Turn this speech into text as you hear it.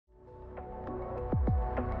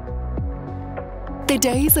The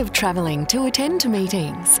days of travelling to attend to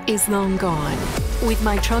meetings is long gone. With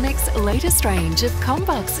Mitronics' latest range of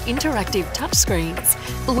Commbox interactive touchscreens,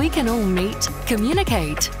 we can all meet,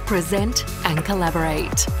 communicate, present and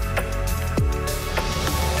collaborate.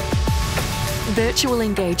 Virtual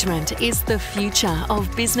engagement is the future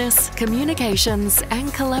of business, communications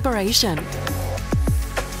and collaboration.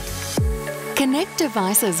 Connect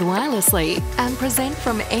devices wirelessly and present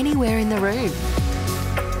from anywhere in the room.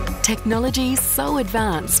 Technology so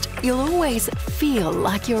advanced, you'll always feel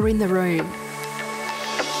like you're in the room.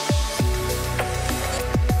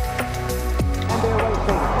 And they're racing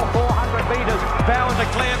for 400 metres. Bound to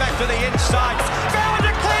clear back to the inside. Bound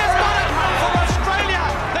to clear for Australia.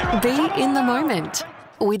 Be in the moment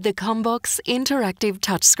with the Commbox interactive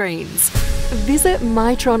touchscreens. Visit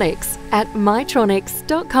Mitronics at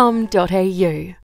mitronics.com.au.